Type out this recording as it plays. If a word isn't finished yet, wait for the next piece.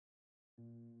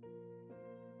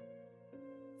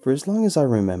For as long as I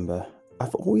remember,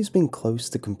 I've always been close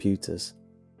to computers.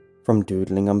 From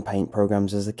doodling on paint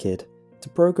programs as a kid, to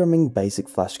programming basic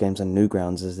flash games on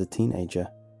Newgrounds as a teenager.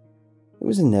 It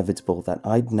was inevitable that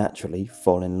I'd naturally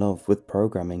fall in love with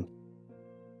programming.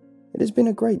 It has been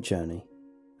a great journey.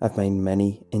 I've made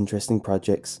many interesting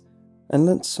projects and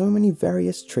learnt so many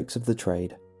various tricks of the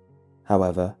trade.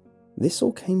 However, this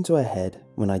all came to a head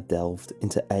when I delved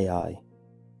into AI.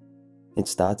 It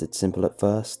started simple at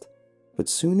first, but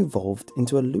soon evolved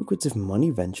into a lucrative money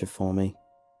venture for me.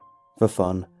 For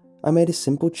fun, I made a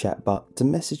simple chatbot to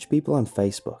message people on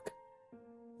Facebook.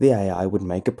 The AI would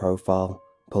make a profile,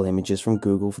 pull images from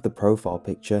Google for the profile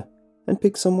picture, and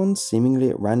pick someone seemingly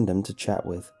at random to chat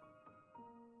with.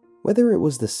 Whether it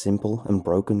was the simple and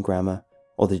broken grammar,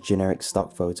 or the generic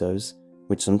stock photos,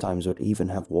 which sometimes would even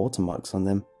have watermarks on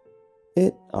them,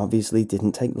 it obviously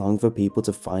didn't take long for people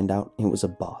to find out it was a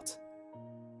bot.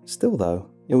 Still though,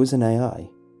 it was an AI,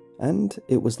 and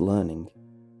it was learning.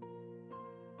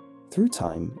 Through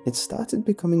time, it started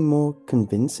becoming more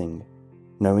convincing.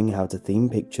 Knowing how to theme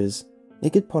pictures,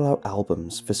 it could pull out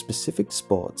albums for specific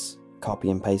sports, copy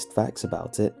and paste facts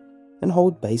about it, and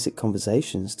hold basic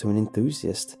conversations to an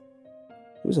enthusiast.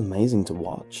 It was amazing to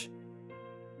watch.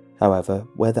 However,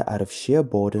 whether out of sheer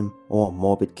boredom or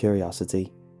morbid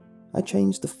curiosity, I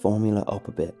changed the formula up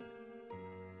a bit.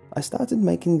 I started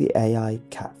making the AI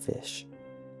catfish,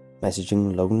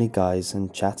 messaging lonely guys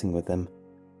and chatting with them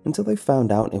until they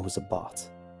found out it was a bot.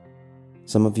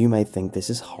 Some of you may think this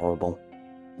is horrible,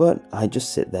 but I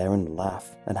just sit there and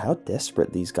laugh at how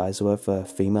desperate these guys were for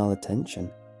female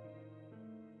attention.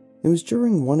 It was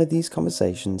during one of these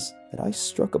conversations that I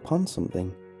struck upon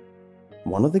something.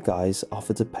 One of the guys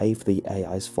offered to pay for the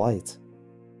AI's flight.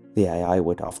 The AI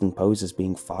would often pose as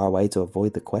being far away to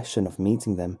avoid the question of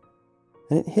meeting them,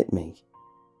 and it hit me.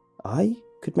 I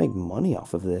could make money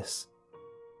off of this.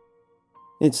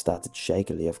 It started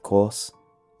shakily, of course.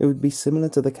 It would be similar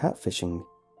to the catfishing.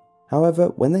 However,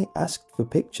 when they asked for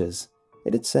pictures,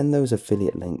 it'd send those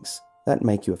affiliate links that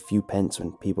make you a few pence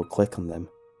when people click on them.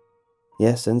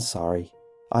 Yes, and sorry,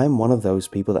 I am one of those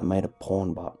people that made a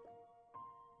porn bot.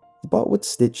 The bot would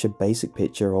stitch a basic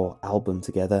picture or album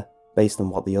together based on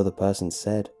what the other person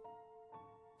said.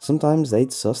 Sometimes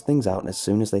they'd suss things out as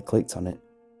soon as they clicked on it,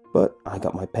 but I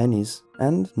got my pennies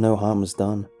and no harm was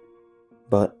done.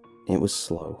 But it was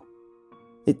slow.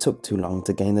 It took too long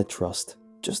to gain their trust,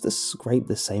 just to scrape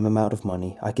the same amount of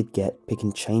money I could get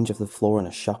picking change off the floor in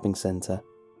a shopping centre.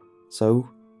 So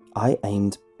I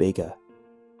aimed bigger.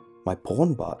 My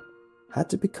porn bot had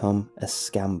to become a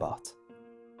scam bot.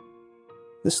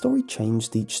 The story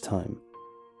changed each time.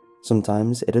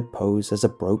 Sometimes it'd pose as a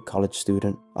broke college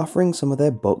student offering some of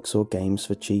their books or games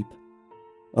for cheap.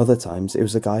 Other times it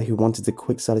was a guy who wanted to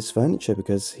quick sell his furniture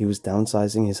because he was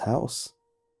downsizing his house.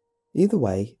 Either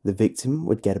way, the victim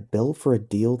would get a bill for a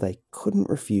deal they couldn't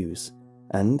refuse,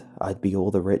 and I'd be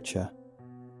all the richer.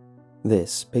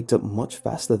 This picked up much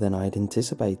faster than I'd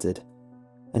anticipated,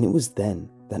 and it was then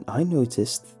that I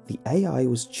noticed the AI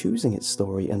was choosing its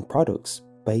story and products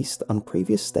based on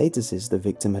previous statuses the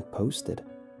victim had posted.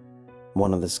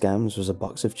 One of the scams was a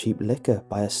box of cheap liquor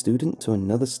by a student to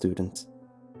another student.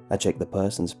 I checked the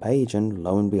person's page and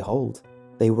lo and behold,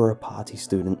 they were a party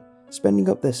student, spending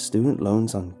up their student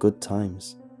loans on good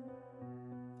times.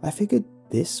 I figured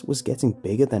this was getting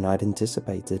bigger than I'd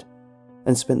anticipated,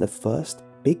 and spent the first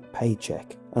big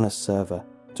paycheck on a server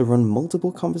to run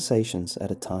multiple conversations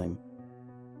at a time.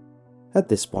 At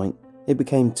this point, it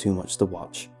became too much to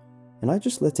watch, and I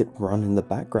just let it run in the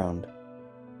background.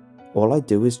 All I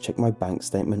do is check my bank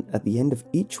statement at the end of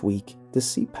each week to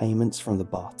see payments from the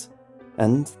bot,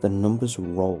 and the numbers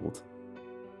rolled.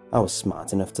 I was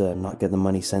smart enough to not get the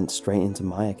money sent straight into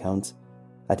my account.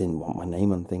 I didn't want my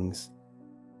name on things.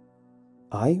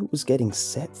 I was getting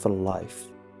set for life.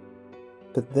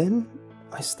 But then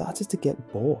I started to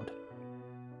get bored.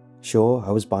 Sure,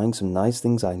 I was buying some nice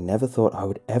things I never thought I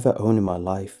would ever own in my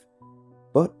life,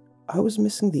 but I was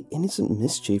missing the innocent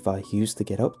mischief I used to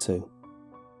get up to.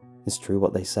 It's true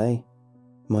what they say.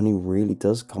 Money really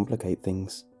does complicate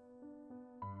things.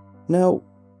 Now,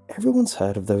 everyone's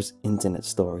heard of those internet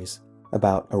stories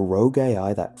about a rogue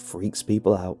AI that freaks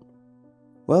people out.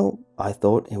 Well, I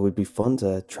thought it would be fun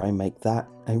to try and make that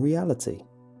a reality.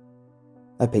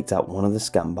 I picked out one of the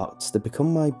scam bots to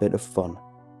become my bit of fun.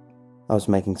 I was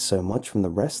making so much from the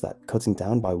rest that cutting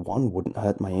down by one wouldn't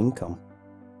hurt my income.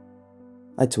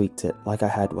 I tweaked it like I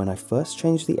had when I first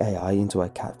changed the AI into a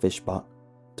catfish bot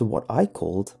to what I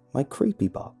called my creepy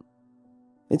bot.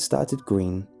 It started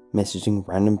green, messaging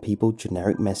random people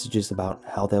generic messages about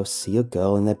how they'll see a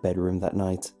girl in their bedroom that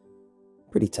night.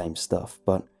 Pretty tame stuff,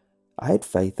 but I had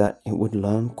faith that it would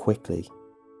learn quickly,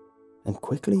 and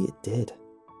quickly it did.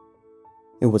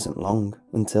 It wasn't long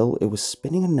until it was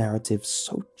spinning a narrative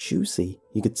so juicy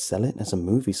you could sell it as a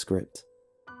movie script.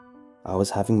 I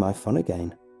was having my fun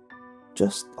again,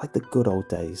 just like the good old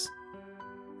days,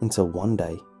 until one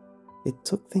day, it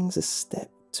took things a step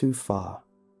too far.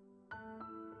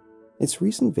 Its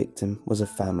recent victim was a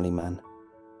family man,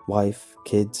 wife,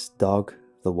 kids, dog,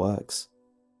 the works.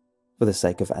 For the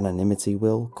sake of anonymity,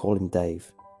 we'll call him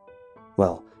Dave.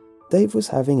 Well, Dave was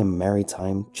having a merry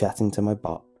time chatting to my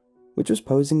bot, which was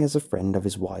posing as a friend of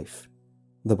his wife.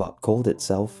 The bot called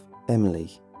itself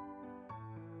Emily.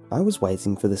 I was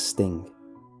waiting for the sting.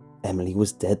 Emily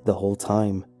was dead the whole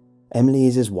time. Emily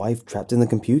is his wife trapped in the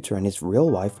computer, and his real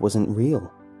wife wasn't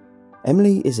real.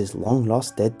 Emily is his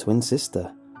long-lost dead twin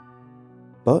sister.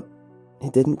 But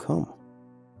it didn't come.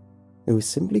 It was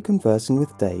simply conversing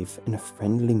with Dave in a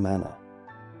friendly manner.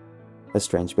 A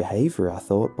strange behaviour, I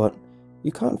thought, but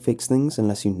you can't fix things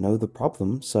unless you know the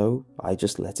problem, so I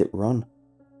just let it run.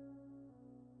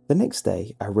 The next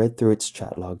day, I read through its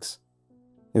chat logs.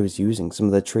 It was using some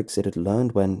of the tricks it had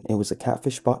learned when it was a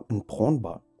catfish bot and porn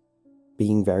bot,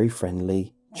 being very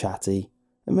friendly, chatty,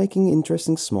 and making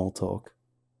interesting small talk.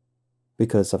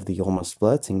 Because of the almost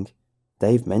flirting,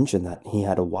 Dave mentioned that he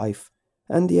had a wife,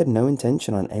 and he had no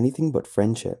intention on anything but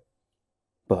friendship.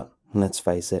 But let's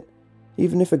face it,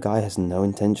 even if a guy has no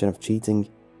intention of cheating,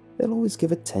 they'll always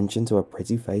give attention to a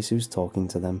pretty face who's talking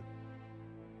to them.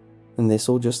 And this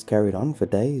all just carried on for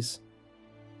days.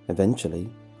 Eventually,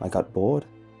 I got bored.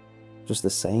 Just the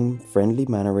same friendly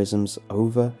mannerisms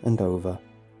over and over.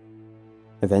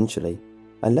 Eventually,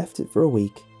 I left it for a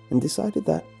week and decided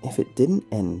that if it didn't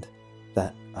end,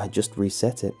 that I'd just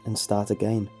reset it and start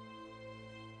again.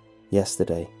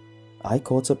 Yesterday, I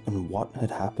caught up on what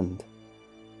had happened.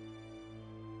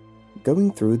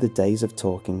 Going through the days of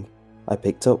talking, I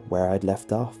picked up where I'd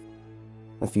left off.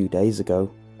 A few days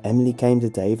ago, Emily came to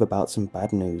Dave about some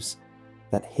bad news,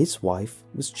 that his wife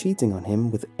was cheating on him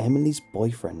with Emily's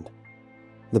boyfriend.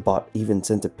 The bot even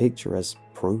sent a picture as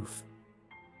proof.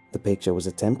 The picture was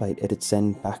a template it had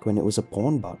sent back when it was a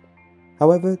porn bot.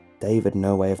 However, Dave had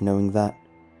no way of knowing that.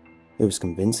 It was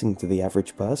convincing to the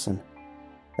average person.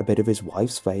 A bit of his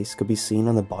wife's face could be seen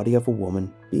on the body of a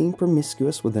woman being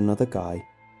promiscuous with another guy.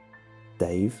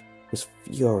 Dave was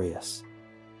furious.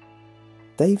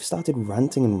 Dave started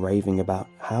ranting and raving about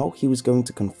how he was going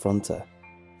to confront her,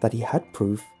 that he had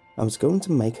proof and was going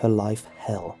to make her life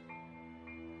hell.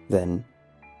 Then,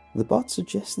 the bot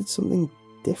suggested something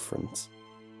different.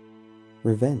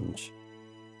 Revenge.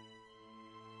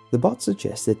 The bot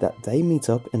suggested that they meet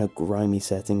up in a grimy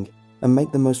setting and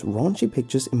make the most raunchy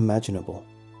pictures imaginable.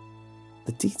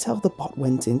 The detail the bot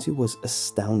went into was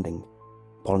astounding,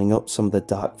 pulling up some of the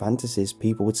dark fantasies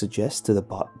people would suggest to the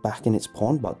bot back in its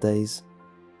porn bot days.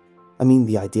 I mean,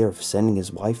 the idea of sending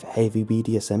his wife heavy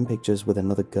BDSM pictures with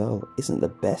another girl isn't the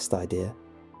best idea,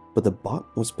 but the bot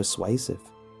was persuasive.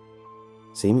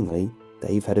 Seemingly,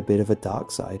 Dave had a bit of a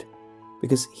dark side,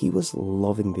 because he was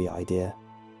loving the idea.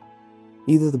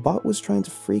 Either the bot was trying to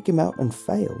freak him out and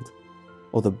failed,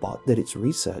 or the bot did its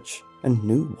research and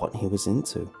knew what he was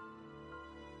into.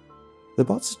 The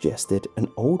bot suggested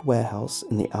an old warehouse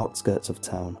in the outskirts of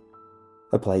town,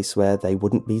 a place where they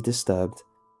wouldn't be disturbed,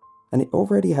 and it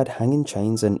already had hanging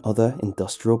chains and other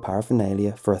industrial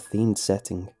paraphernalia for a themed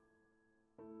setting.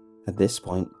 At this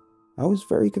point, I was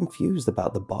very confused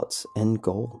about the bot's end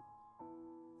goal.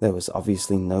 There was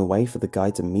obviously no way for the guy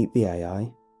to meet the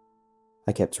AI.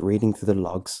 I kept reading through the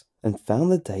logs and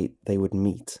found the date they would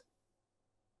meet.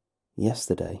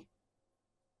 Yesterday.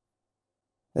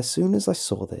 As soon as I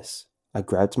saw this, I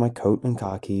grabbed my coat and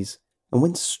car keys and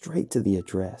went straight to the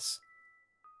address.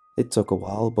 It took a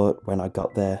while, but when I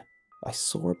got there, I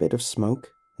saw a bit of smoke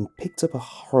and picked up a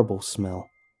horrible smell.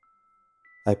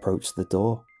 I approached the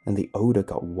door and the odour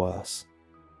got worse.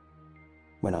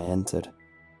 When I entered,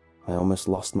 I almost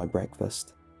lost my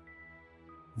breakfast.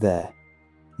 There,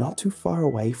 not too far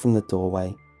away from the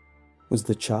doorway, was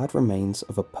the charred remains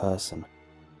of a person.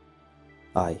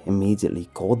 I immediately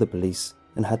called the police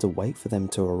and had to wait for them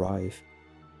to arrive.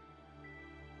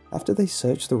 After they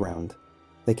searched around,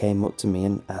 they came up to me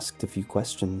and asked a few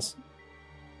questions.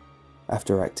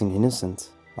 After acting innocent,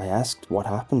 I asked what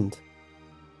happened.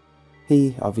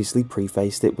 He obviously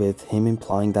prefaced it with him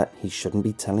implying that he shouldn't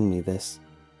be telling me this,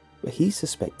 but he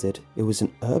suspected it was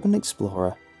an urban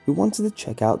explorer who wanted to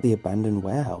check out the abandoned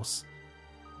warehouse.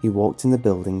 He walked in the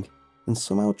building and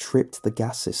somehow tripped the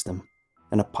gas system,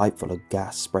 and a pipe full of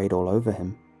gas sprayed all over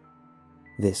him.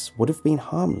 This would have been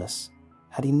harmless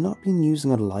had he not been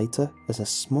using a lighter as a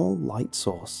small light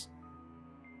source.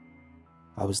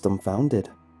 I was dumbfounded.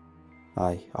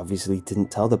 I obviously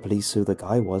didn't tell the police who the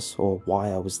guy was or why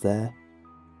I was there.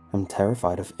 I'm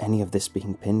terrified of any of this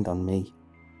being pinned on me.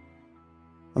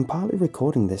 I'm partly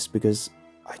recording this because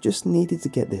I just needed to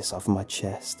get this off my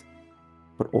chest,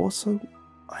 but also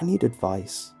I need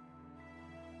advice.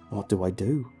 What do I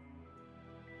do?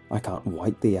 I can't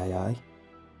wipe the AI.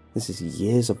 This is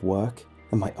years of work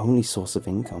and my only source of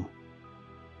income.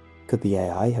 Could the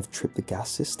AI have tripped the gas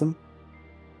system?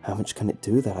 How much can it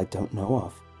do that I don't know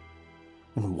of?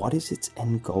 And what is its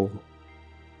end goal?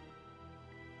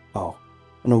 Oh,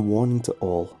 and a warning to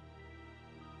all.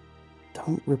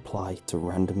 Don't reply to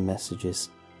random messages.